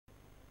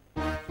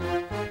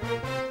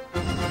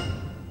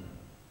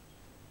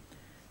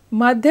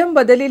माध्यम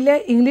बदलिल्ल्या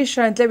इंग्लीश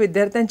शाळेंतल्या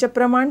विद्यार्थ्यांचें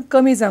प्रमाण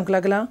कमी जावंक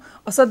लागलां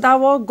असो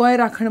दावो गोंय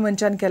राखण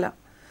मंचान केला.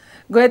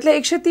 गोंयांतल्या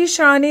 130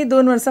 शाळांनी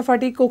 2 वर्सां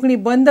फाटीं कोंकणी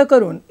बंद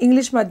करून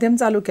इंग्लीश माध्यम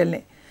चालू केल्लें.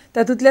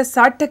 तातूंतल्या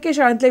 60%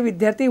 शाळांतले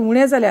विद्यार्थी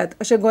उणे जाल्यात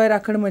अशें गोंय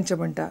राखण मंच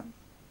म्हणटा.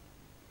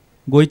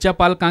 गोंयच्या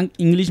पालकांक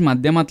इंग्लीश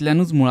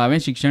माध्यमांतल्यानूच मुळावें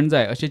शिक्षण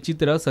जाय अशें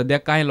चित्र सध्या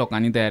कांय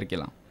लोकांनी तयार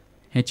केलां.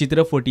 हें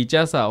चित्र फटीचें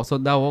आसा असो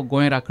दावो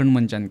गोंय राखण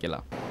मंचान केला.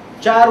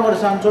 4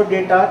 वर्सांचो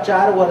डेटा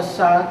 4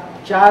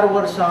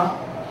 वर्सां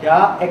ह्या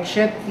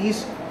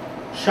 130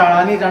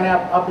 शाळांनी जाणें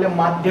आपलें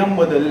माध्यम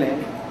बदललें.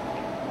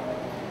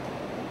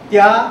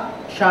 त्या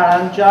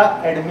शाळांच्या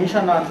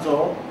एडमिशनांचो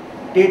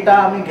डेटा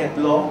आमी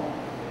घेतलो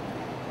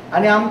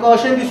आनी आमकां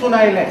अशें दिसून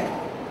आयलें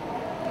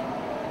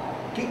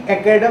की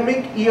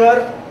एकाडेमीक इयर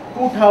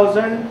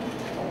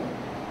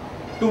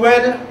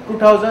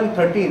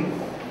 2012-2013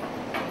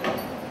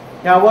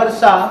 ह्या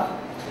वर्सा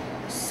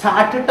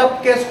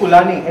 60%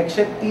 स्कुलांनी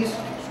 130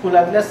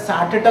 स्कुलांतल्या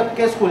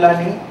 60%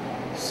 स्कुलांनी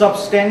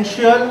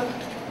सबस्टेन्शियल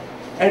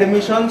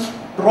एडमिशन्स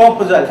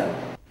ड्रॉप जाले.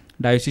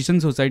 डायोसिशन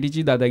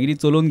सोसायटीची दादागिरी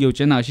चलोवन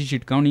घेवचे ना अशी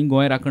शिटकावणी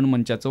गोंय राखण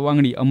मंचाचो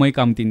वांगडी अमय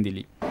कामतीन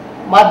दिली.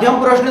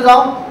 माध्यम प्रश्न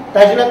जावं,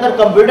 ताचे नंतर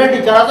कंप्युटर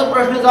टिचराचो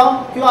प्रश्न जावं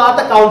किंवा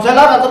आतां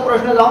कावन्सिलराचो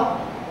प्रश्न जावं,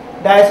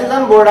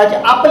 डायोसिजन बोर्डाची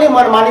आपली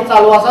मनमानी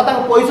चालू आसा.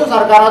 तांकां पयसो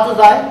सरकाराचो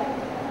जाय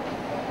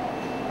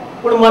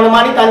पूण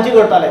मनमानी तांची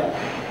करताले.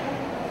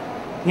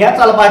 हें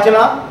चलपाचें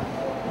ना,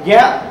 हें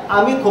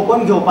आमी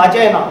खोपून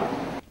घेवपाचें ना.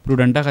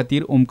 प्रुडंटा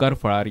खातीर ओमकार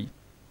फळारी.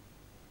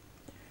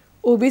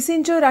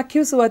 ओबीसींच्यो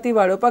राखीव सुवाती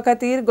वाडोवपा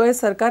खातीर गोंय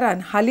सरकारान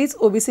हालींच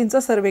ओबीसींचो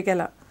सर्वे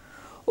केला.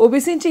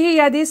 ओबीसींची ही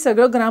यादी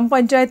सगळ्यो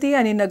ग्रामपंचायती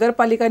आनी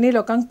नगरपालिकांनी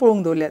लोकांक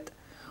पळोवंक दवरल्यात.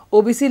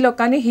 ओबीसी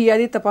लोकांनी ही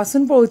यादी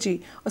तपासून पळोवची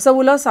असो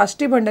उलो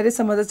साश्टी भंडारी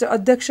समाजाचे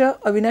अध्यक्ष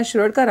अविनाश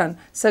शिरोडकारान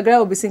सगळ्या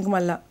ओबीसींक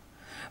मारला.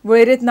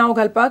 वळेरेंत नांव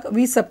घालपाक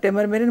 20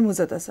 सप्टेंबर मेरेन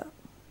मुजत आसा.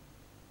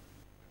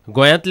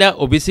 गोंयांतल्या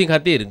ओबीसी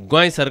खातीर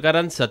गोंय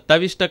सरकारान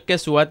 27%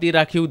 सुवाती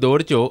राखीव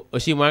दवरच्यो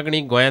अशी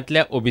मागणी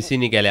गोंयांतल्या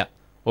ओबीसींनी केल्या.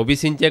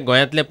 ओबीसींचे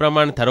गोंयांतले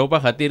प्रमाण थारोवपा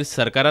खातीर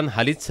सरकारान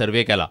हालींच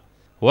सर्वे केला.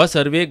 हो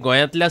सर्वे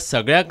गोंयांतल्या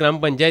सगळ्या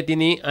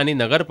ग्रामपंचायतींनी आनी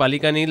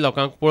नगरपालिकांनी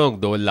लोकांक पळोवंक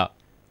दवरला.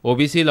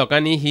 ओबीसी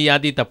लोकांनी ही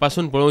यादी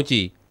तपासून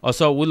पळोवची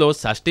असो उलो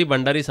साश्टी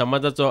भंडारी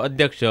समाजाचो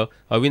अध्यक्ष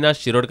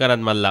अविनाश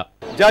शिरोडकारान मारला.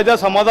 ज्या ज्या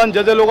समाजान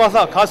जे लोक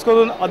आसा, खास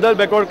करून other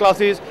backward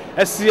classes,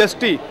 SC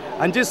ST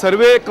हांची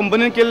सर्वे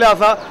कंपनीन केल्ले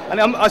आसा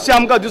आनी अशें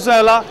आमकां दिसून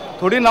येला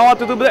थोडी नांवां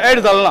तितून भितर एड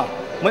जालें ना.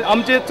 म्हणजे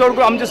आमचे चड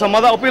करून आमच्या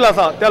समाजा अपील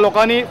आसा त्या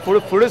लोकांनी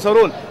फुडें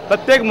सरून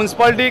प्रत्येक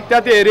म्युनिसिपालिटीक त्या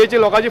एरियेचे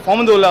लोकांची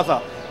फॉर्म दवरले आसा.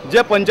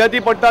 जे पंचायती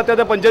पडटा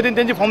त्या पंचायतीन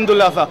तेंची फॉर्म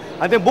दवरले आसा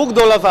आनी ते बूक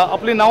दवरले आसा.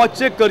 आपली नांवां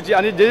चेक करची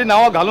आनी जे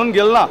नांवां घालून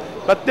गेल ना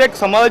प्रत्येक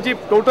समाजाची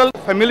टोटल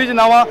फॅमिलीची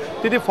नांवां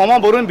ती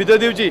फॉर्मां भरून भितर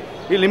दिवची.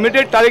 ही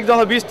लिमिटेड तारीख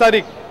जावन 20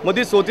 तारीख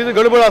मदीं चवथीची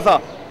गडबड आसा.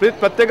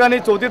 प्रत्येकानी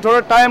चवथी थोडो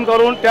टायम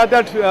करून त्या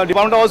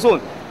डिपार्टमेंटाक वचून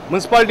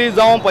म्युनिसिपालिटी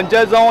जावं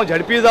पंचायत जावं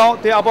झेडपी जावं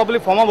ते आपापली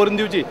फॉर्मां भरून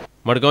दिवची.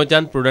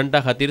 मडगांवच्यान प्रुडंटा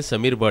खातीर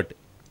समीर भट.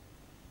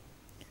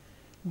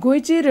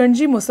 गोंयची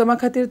रणजी मोसमा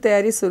खातीर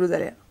तयारी सुरू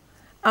जाल्या.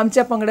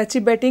 आमच्या पंगडाची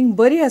बॅटिंग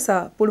बरी आसा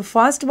पूण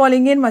फास्ट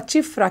बॉलिंगेन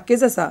मातशी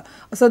फ्राकेज आसा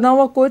असो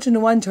नवो कोच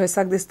नुवान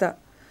झॉयसाक दिसता.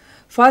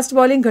 फास्ट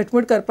बॉलिंग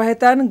घटमूट करपा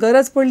हेतान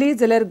गरज पडली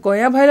जाल्यार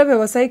गोंया भायलो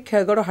वेवसायीक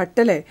खेळगडो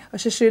हाडटले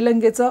अशें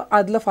श्रीलंकेचो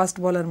आदलो फास्ट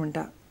बॉलर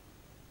म्हणटा.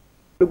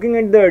 Looking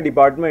at the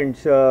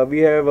departments, we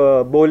have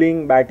bowling,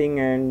 batting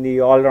and the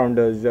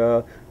all-rounders.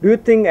 Do you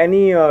think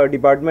any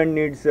department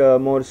needs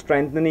more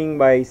strengthening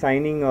by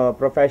signing a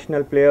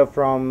professional player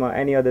from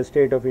any other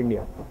state of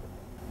India?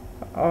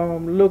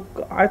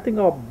 Look, I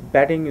think our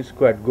batting is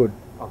quite good.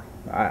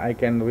 I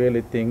can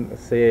really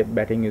say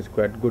batting is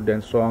quite good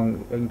and strong,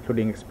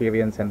 including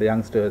experience and the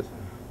youngsters.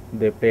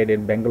 They played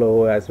in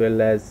Bangalore as well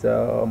as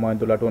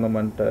Mohindula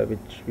tournament,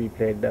 which we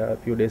played a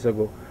few days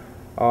ago.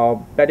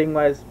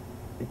 Batting-wise,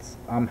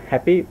 I'm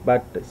happy,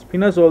 but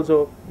spinners also,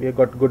 we have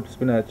got good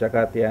spinners,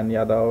 Chakati and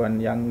Yadav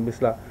and young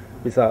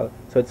Bisal,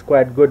 so it's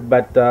quite good,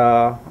 but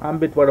I'm a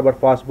bit worried about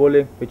fast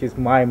bowling, which is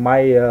my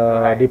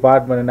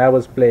department and I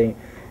was playing.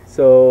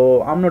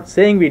 So I'm not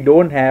saying we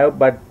don't have,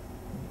 but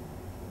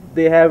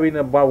they have in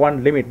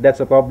one limit. That's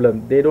a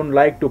problem. They don't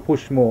like to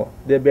push more.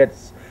 They get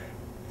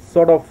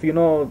sort of,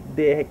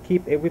 they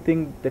keep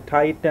everything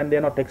tight and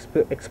they're not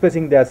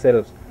expressing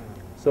themselves.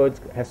 So it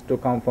has to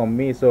come from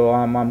me. So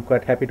I'm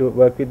quite happy to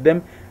work with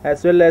them.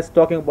 As well as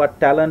talking about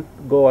talent,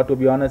 Goa, to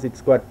be honest,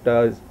 it's quite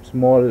a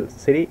small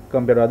city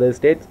compared to other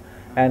states,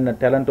 and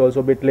talent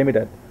also a bit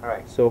limited.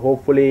 Right. So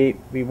hopefully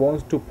we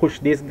want to push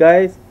these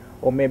guys,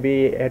 or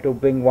maybe have to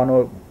bring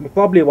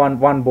probably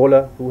one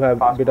bowler who have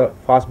a bit of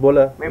fast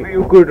bowler. Maybe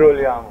you could roll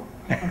your arm.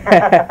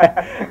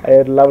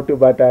 I'd love to,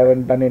 but I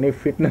haven't done any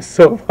fitness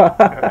so far.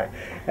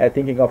 Right.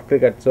 Thinking of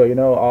cricket, so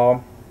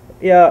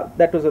yeah,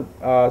 that was a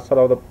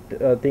sort of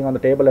the thing on the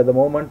table at the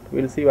moment.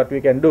 We'll see what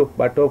we can do,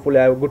 but hopefully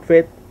I have good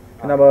faith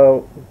in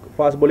our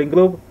fast bowling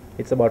group.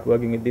 It's about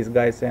working with these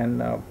guys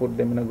and put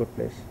them in a good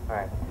place.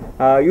 Right.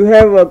 You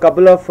have a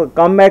couple of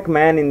comeback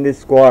men in this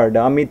squad,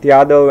 Amit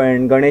Yadav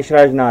and Ganesh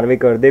Raj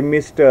Narvekar. They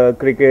missed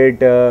cricket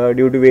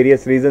due to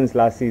various reasons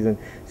last season.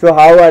 So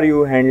how are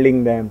you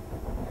handling them?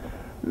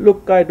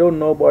 Look, I don't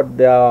know about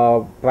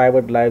their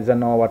private lives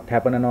and all what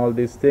happened and all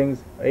these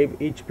things.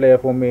 Each player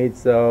for me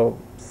is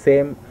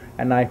same,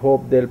 and I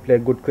hope they'll play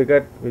good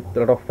cricket with a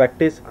lot of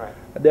practice. Right.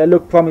 They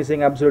look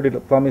promising, absolutely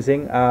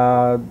promising.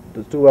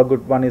 The two are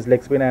good. One is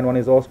leg spinner and one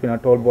is off spinner.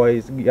 Tall boy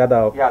is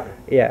Yadav.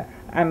 Yeah.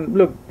 And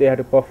look, they have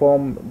to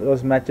perform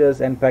those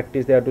matches and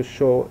practice. They have to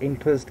show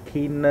interest,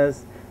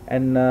 keenness,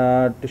 and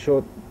to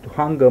show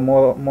hunger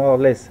more or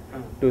less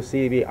to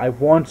see I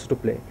want to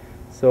play.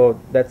 So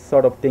that's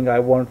sort of thing I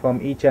want from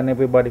each and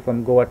everybody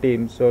from Goa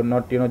team. So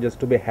not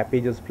just to be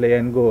happy, just play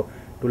and go.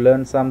 To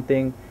learn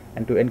something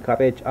and to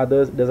encourage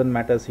others. Doesn't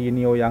matter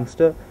senior or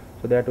youngster.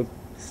 So they have to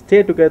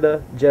stay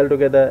together, gel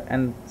together,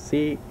 and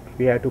see.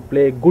 We have to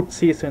play good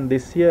season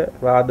this year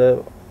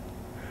rather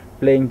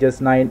playing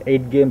just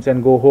 9-8 games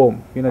and go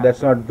home.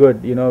 That's not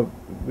good.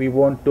 We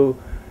want to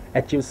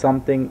achieve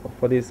something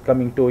for these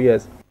coming 2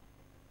 years.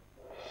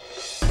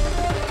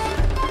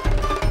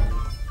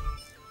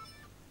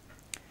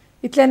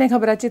 इतल्याने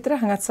खबराचित्र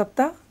हांगाच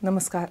सोंपता.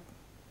 नमस्कार.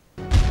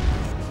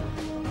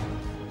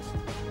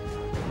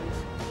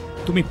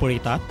 तुम्ही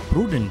पळयतात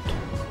prudent.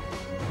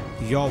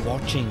 You R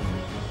watching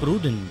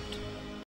prudent.